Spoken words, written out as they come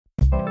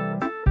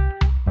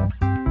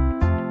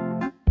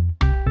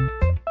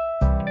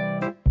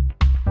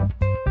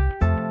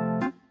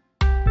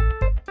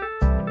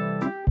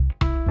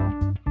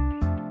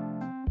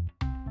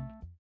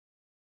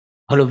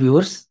Hello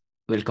viewers,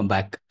 welcome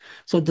back.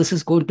 So this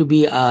is going to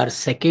be our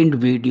second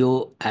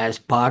video as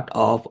part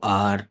of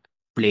our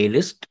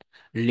playlist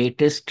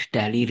latest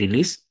Tally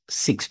release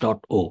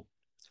 6.0.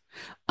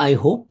 I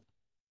hope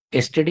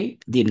yesterday,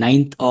 the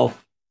 9th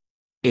of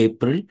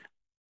April,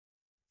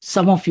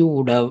 some of you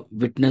would have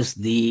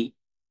witnessed the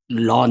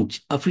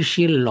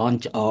official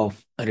launch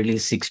of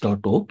release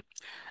 6.0,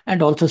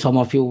 and also some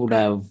of you would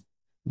have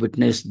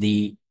witnessed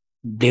the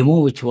demo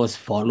which was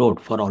followed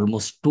for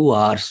almost 2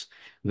 hours,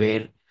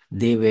 where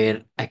they were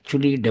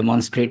actually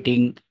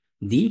demonstrating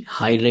the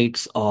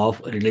highlights of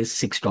release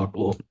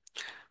 6.0.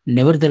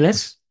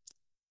 Nevertheless,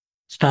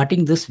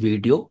 starting this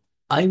video,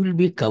 I will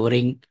be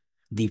covering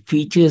the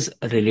features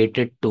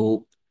related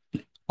to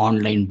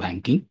online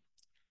banking,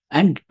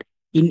 and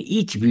in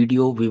each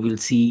video we will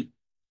see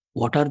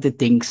what are the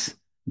things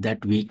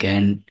that we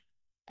can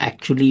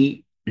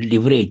actually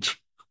leverage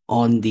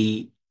on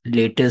the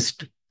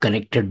latest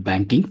connected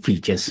banking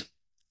features.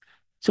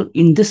 So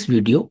in this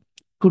video,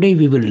 today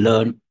we will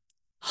learn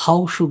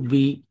how should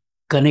we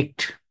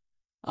connect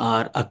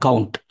our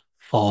account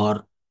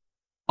for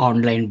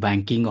online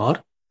banking or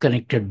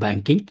connected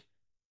banking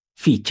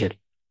feature.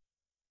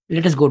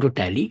 Let us go to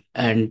Tally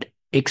and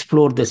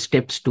explore the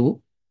steps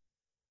to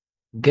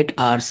get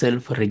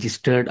ourselves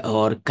registered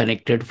or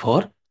connected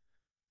for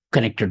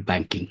connected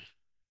banking.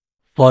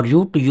 For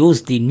you to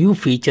use the new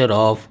feature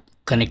of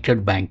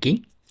connected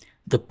banking,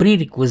 the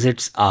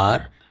prerequisites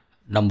are: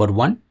 number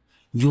one,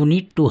 you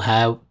need to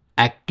have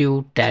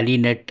active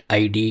TallyNet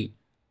ID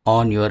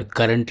on your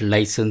current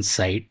license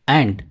site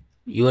and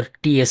your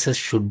TSS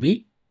should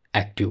be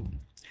active.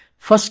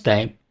 First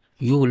time,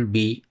 you will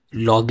be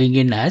logging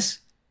in as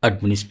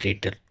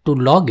administrator. To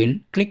log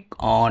in, click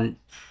on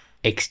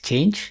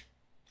Exchange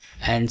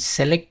and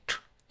select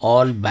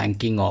all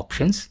banking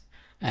options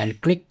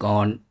and click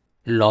on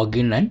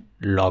login and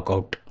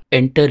logout.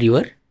 Enter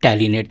your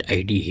TallyNet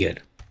ID here.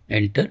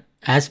 Enter.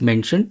 As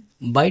mentioned,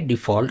 by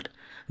default,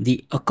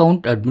 the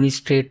account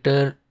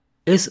administrator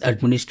is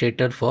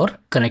administrator for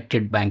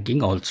connected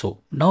banking also.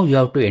 Now you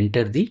have to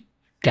enter the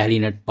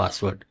TallyNet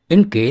password.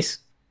 In case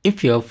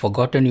if you have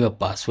forgotten your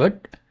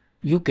password,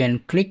 you can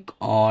click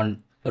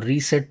on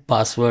reset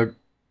password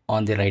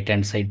on the right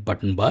hand side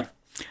button bar.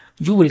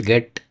 You will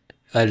get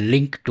a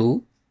link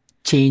to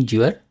change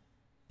your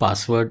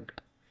password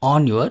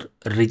on your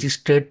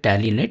registered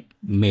TallyNet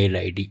mail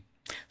ID.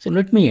 So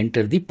let me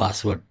enter the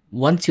password.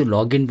 Once you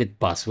log in with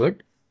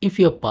password, if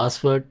your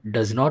password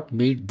does not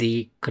meet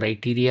the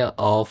criteria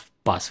of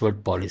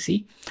password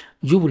policy,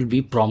 you will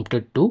be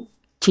prompted to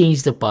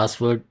change the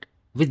password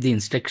with the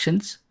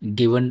instructions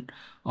given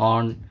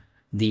on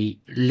the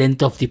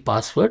length of the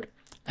password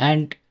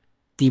and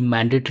the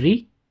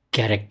mandatory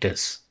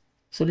characters.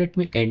 So let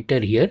me enter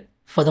here.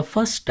 For the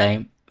first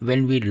time,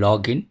 when we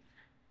log in,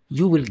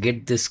 you will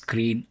get this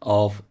screen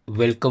of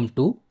welcome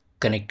to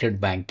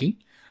connected banking.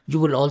 You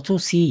will also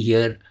see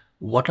here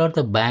what are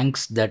the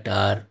banks that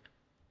are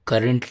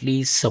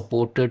currently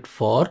supported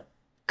for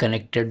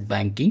connected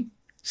banking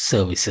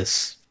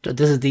services. So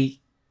this is the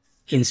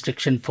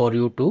instruction for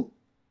you to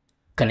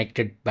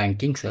connected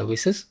banking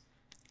services.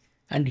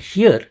 And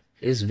here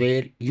is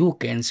where you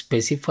can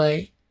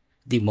specify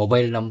the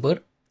mobile number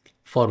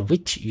for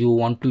which you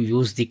want to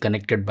use the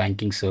connected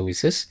banking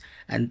services,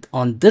 and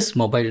on this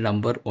mobile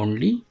number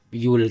only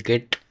you will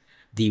get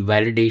the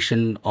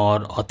validation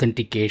or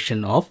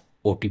authentication of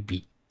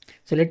OTP.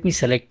 So let me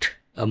select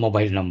a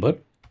mobile number,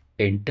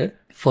 enter.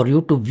 For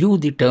you to view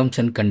the terms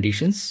and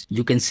conditions,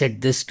 you can set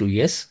this to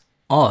yes,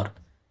 or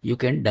you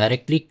can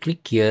directly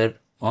click here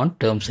on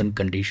terms and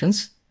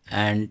conditions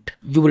and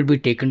you will be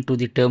taken to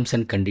the terms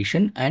and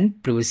condition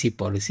and privacy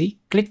policy.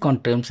 Click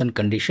on terms and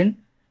condition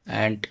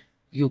and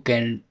you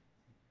can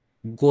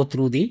go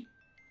through the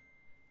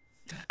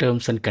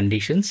terms and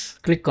conditions.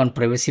 Click on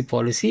privacy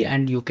policy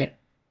and you can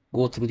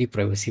go through the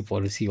privacy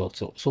policy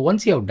also. So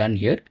once you have done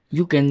here,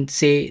 you can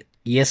say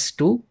yes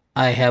to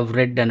I have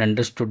read and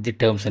understood the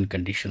terms and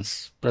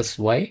conditions. Press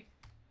Y,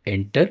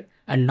 enter,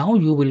 and now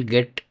you will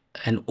get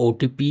an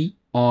OTP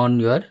on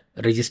your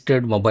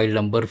registered mobile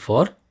number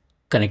for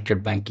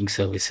connected banking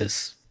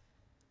services.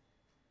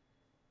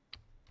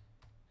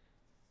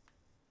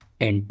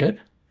 Enter.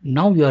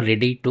 Now you are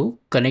ready to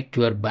connect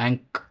your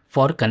bank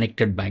for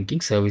connected banking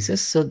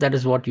services. So that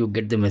is what you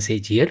get the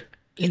message here.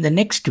 In the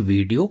next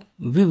video,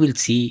 we will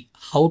see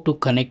how to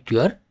connect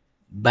your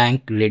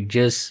bank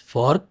ledgers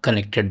for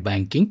connected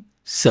banking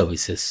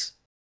services.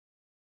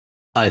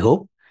 I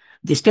hope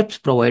the steps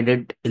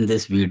provided in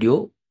this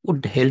video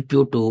would help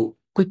you to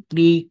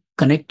quickly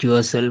connect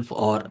yourself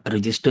or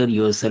register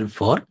yourself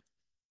for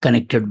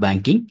connected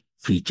banking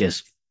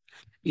features.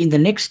 In the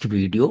next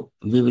video,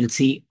 we will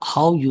see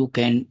how you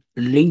can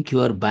link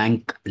your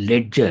bank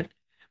ledger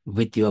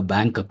with your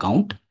bank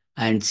account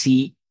and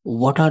see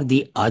what are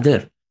the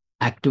other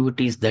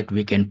activities that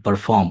we can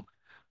perform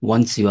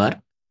once you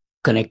are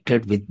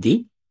connected with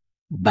the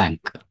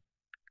bank.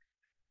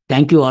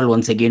 Thank you all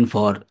once again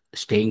for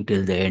staying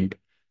till the end.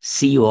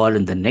 See you all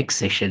in the next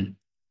session.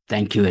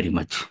 Thank you very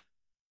much.